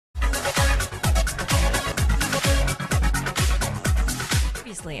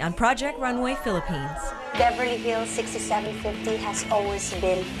previously on Project Runway Philippines. Beverly Hills 6750 has always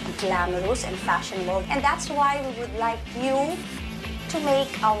been glamorous and fashionable, and that's why we would like you to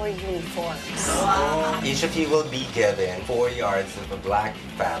make our uniforms. Each of you will be given 4 yards of a black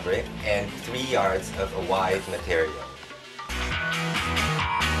fabric and 3 yards of a white material.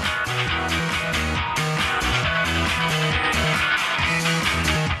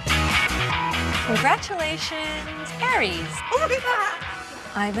 Congratulations, Aries!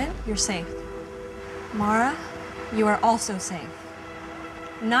 Ivan, you're safe. Mara, you are also safe.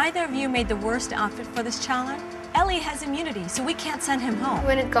 Neither of you made the worst outfit for this challenge. Ellie has immunity, so we can't send him home.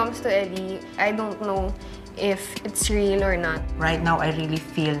 When it comes to Ellie, I don't know if it's real or not. Right now, I really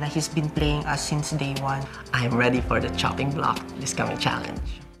feel that he's been playing us since day one. I'm ready for the chopping block this coming challenge.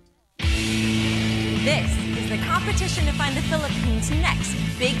 This is the competition to find the Philippines' next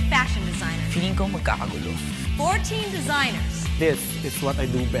big fashion designer. Feeling ko magkakagulo. 14 designers. This is what I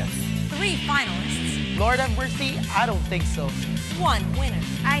do best. 3 finalists. Lord have mercy, I don't think so. 1 winner.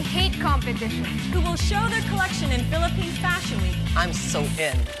 I hate competition. Who will show their collection in Philippines Fashion Week. I'm so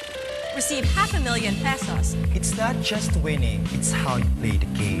in. Receive $500,000 pesos. It's not just winning, it's how you play the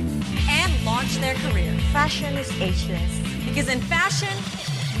game. And launch their career. Fashion is ageless. Because in fashion,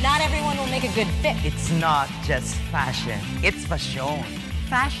 not everyone will make a good fit. It's not just fashion, it's fashion.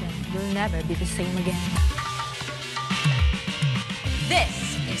 Fashion will never be the same again.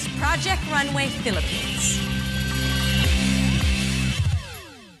 This is Project Runway Philippines.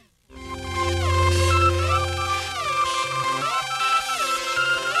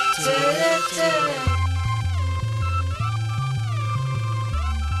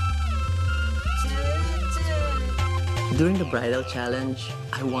 During the bridal challenge,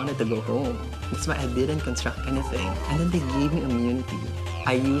 I wanted to go home. That's why I didn't construct anything. And then they gave me immunity.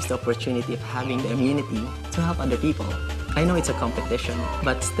 I used the opportunity of having the immunity to help other people. I know it's a competition,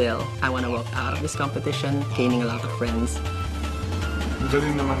 but still, I want to walk out of this competition gaining a lot of friends.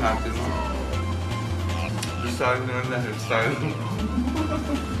 Galing naman natin, no? Design naman na hairstyle.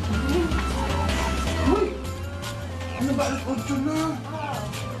 Uy! Ano ba? Alas 8 na!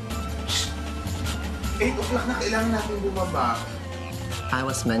 8 o'clock na kailangan natin bumaba. I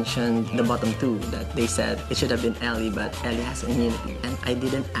was mentioned the bottom 2 that they said it should have been Ellie, but Ellie has immunity. And I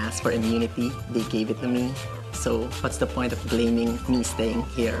didn't ask for immunity, they gave it to me. So what's the point of blaming me staying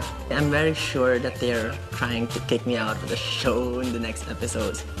here? I'm very sure that they're trying to kick me out of the show in the next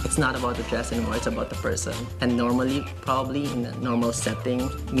episodes. It's not about the dress anymore, it's about the person. And normally, probably in a normal setting,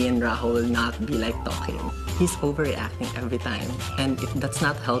 me and Rahul will not be like talking. He's overreacting every time. And that's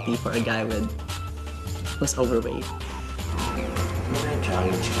not healthy for a guy who's overweight.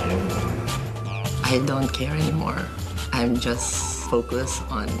 I don't care anymore. I'm just focused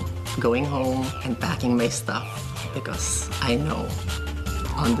on going home and packing my stuff because I know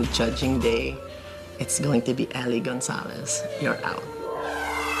on the judging day, it's going to be Ellie Gonzalez. You're out.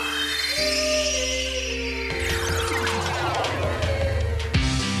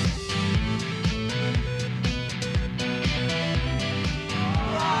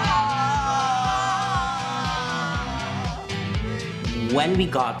 When we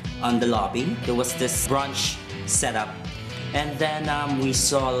got on the lobby, there was this brunch setup. And then we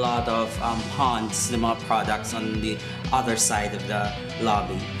saw a lot of ponds, the mga products on the other side of the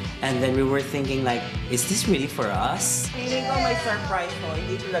lobby. And then we were thinking like, is this really for us? Feeling ko may surprise ko,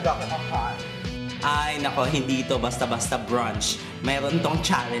 hindi talaga ako makakain. Ay, nako, hindi ito basta-basta brunch. Mayroon tong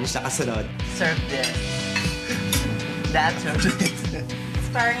challenge na kasunod. Serve this. That's serve this.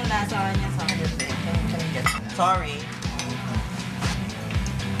 Parang nasa kanya sa akin. Sorry.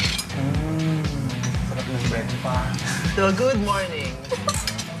 Sarap ng breakfast. So, good morning.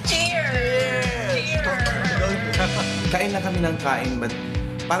 Cheers! Kain lang kami ng kain, but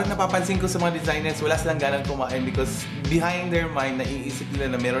parang napapansin ko sa mga designers, wala silang ganang kumain because behind their mind, naiisip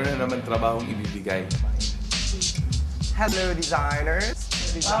nila na meron na naman trabahong ibibigay. Hello, designers.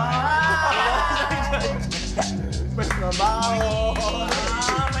 May trabaho!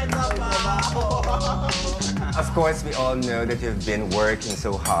 May trabaho! Of course, we all know that you've been working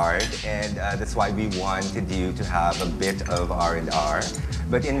so hard, and that's why we wanted you to have a bit of R&R.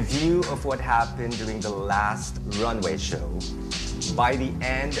 But in view of what happened during the last runway show, by the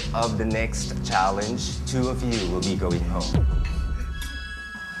end of the next challenge, 2 of you will be going home.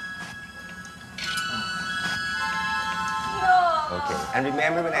 Okay, and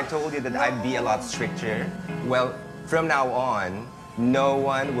remember when I told you that I'd be a lot stricter? Well, from now on, no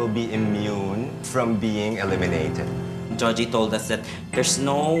one will be immune from being eliminated. Joji told us that there's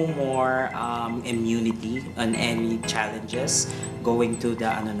no more immunity on any challenges going to the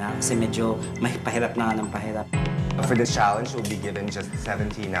kasi medyo may pahirap na ng pahirap. For this challenge, we'll be given just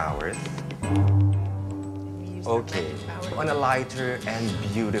 17 hours. Okay. On a lighter and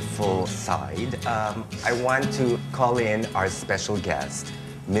beautiful side, I want to call in our special guest,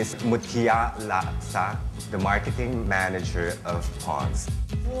 Miss s1e8a, the marketing manager of Pons.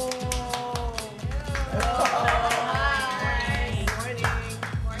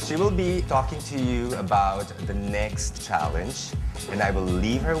 She will be talking to you about the next challenge, and I will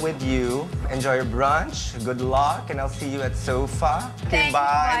leave her with you. Enjoy your brunch, good luck, and I'll see you at Sofa. Okay, Thank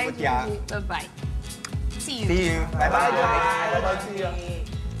bye. you. Bye-bye. See you. See you. Bye-bye.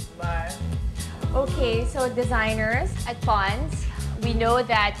 Bye. Okay, so designers at Pons, we know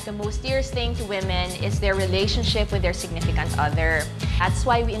that the most dearest thing to women is their relationship with their significant other. That's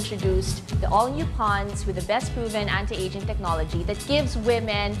why we introduced the all-new Pons with the best proven anti-aging technology that gives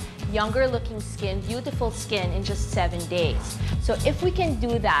women younger-looking skin, beautiful skin in just 7 days. So if we can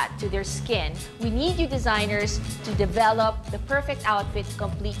do that to their skin, we need you designers to develop the perfect outfit to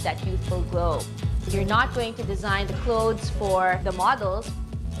complete that youthful glow. You're not going to design the clothes for the models,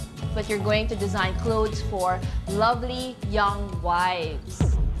 but you're going to design clothes for lovely young wives.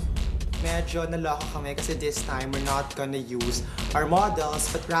 Medyo naloko kami kasi this time we're not gonna use our models,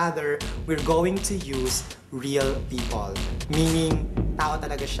 but rather we're going to use real people. Meaning, tao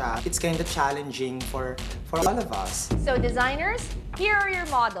talaga siya. It's kind of challenging for all of us. So designers, here are your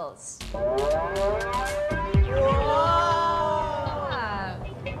models.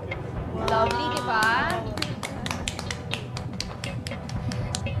 Lovely, di ba?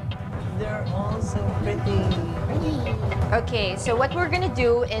 They're all so pretty. Okay, so what we're gonna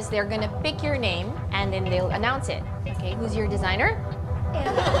do is they're gonna pick your name and then they'll announce it. Okay, who's your designer?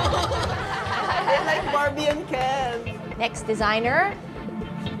 They're like Barbie and Ken. Next designer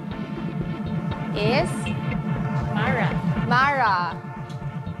is Mara. Mara.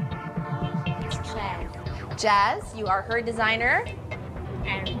 Jazz. Jazz, you are her designer.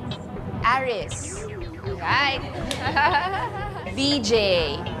 Aris. Right. VJ.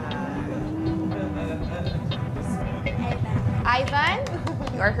 Ivan,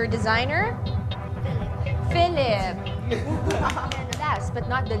 you are her designer. Philip. Last but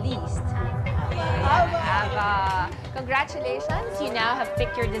not the least, Ava. Congratulations, you now have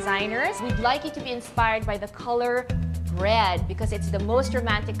picked your designers. We'd like you to be inspired by the color red because it's the most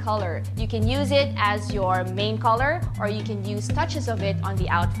romantic color. You can use it as your main color or you can use touches of it on the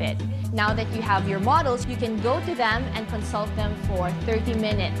outfit. Now that you have your models, you can go to them and consult them for 30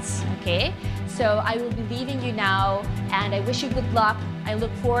 minutes, okay? So I will be leaving you now and I wish you good luck. I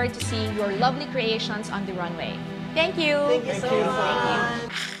look forward to seeing your lovely creations on the runway. Thank you. Thank you so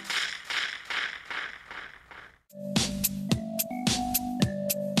much.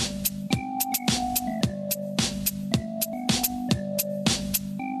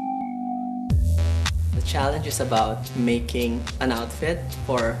 The challenge is about making an outfit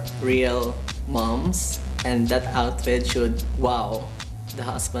for real moms, and that outfit should wow the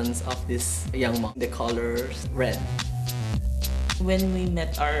husbands of this young mom. The colors red. When we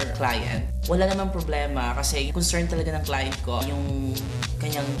met our client, wala namang problema kasi yung concern talaga ng client ko, yung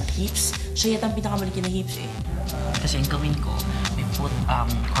kanyang hips. Siya yata ang pinakamalaki na hips eh. Kasi yung gawin ko, we put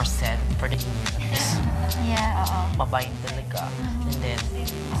corset for the hips. Yeah, Babayin talaga. And then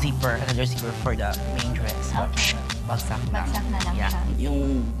zipper, another zipper for the main dress. Okay. Bagsak lang. Bagsak na lang siya.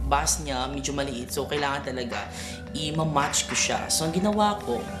 Yung bust niya medyo maliit, so kailangan talaga i-match ko siya. So ang ginawa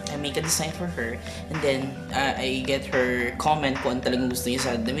ko, I make a design for her and then I get her comment kung ano talagang gusto niya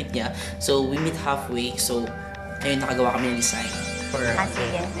sa damit niya. So we meet halfway. So ayun, nakagawa kami ng design for her.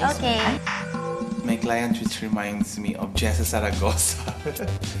 Sige. Okay. My client, which reminds me of Jessa Zaragoza.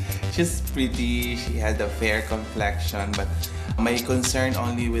 She's pretty, she has a fair complexion, but my concern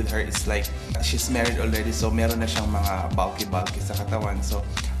only with her is like, she's married already, so meron na siyang mga bulky sa katawan. So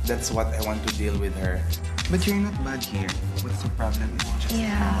that's what I want to deal with her. But you're not bad here. What's the problem? It's just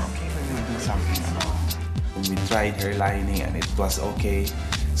okay, we're gonna do something about it. We tried her lining and it was okay.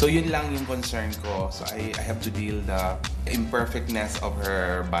 So yun lang yung concern ko. So I have to deal the imperfectness of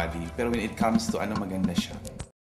her body. Pero when it comes to ano, maganda siya.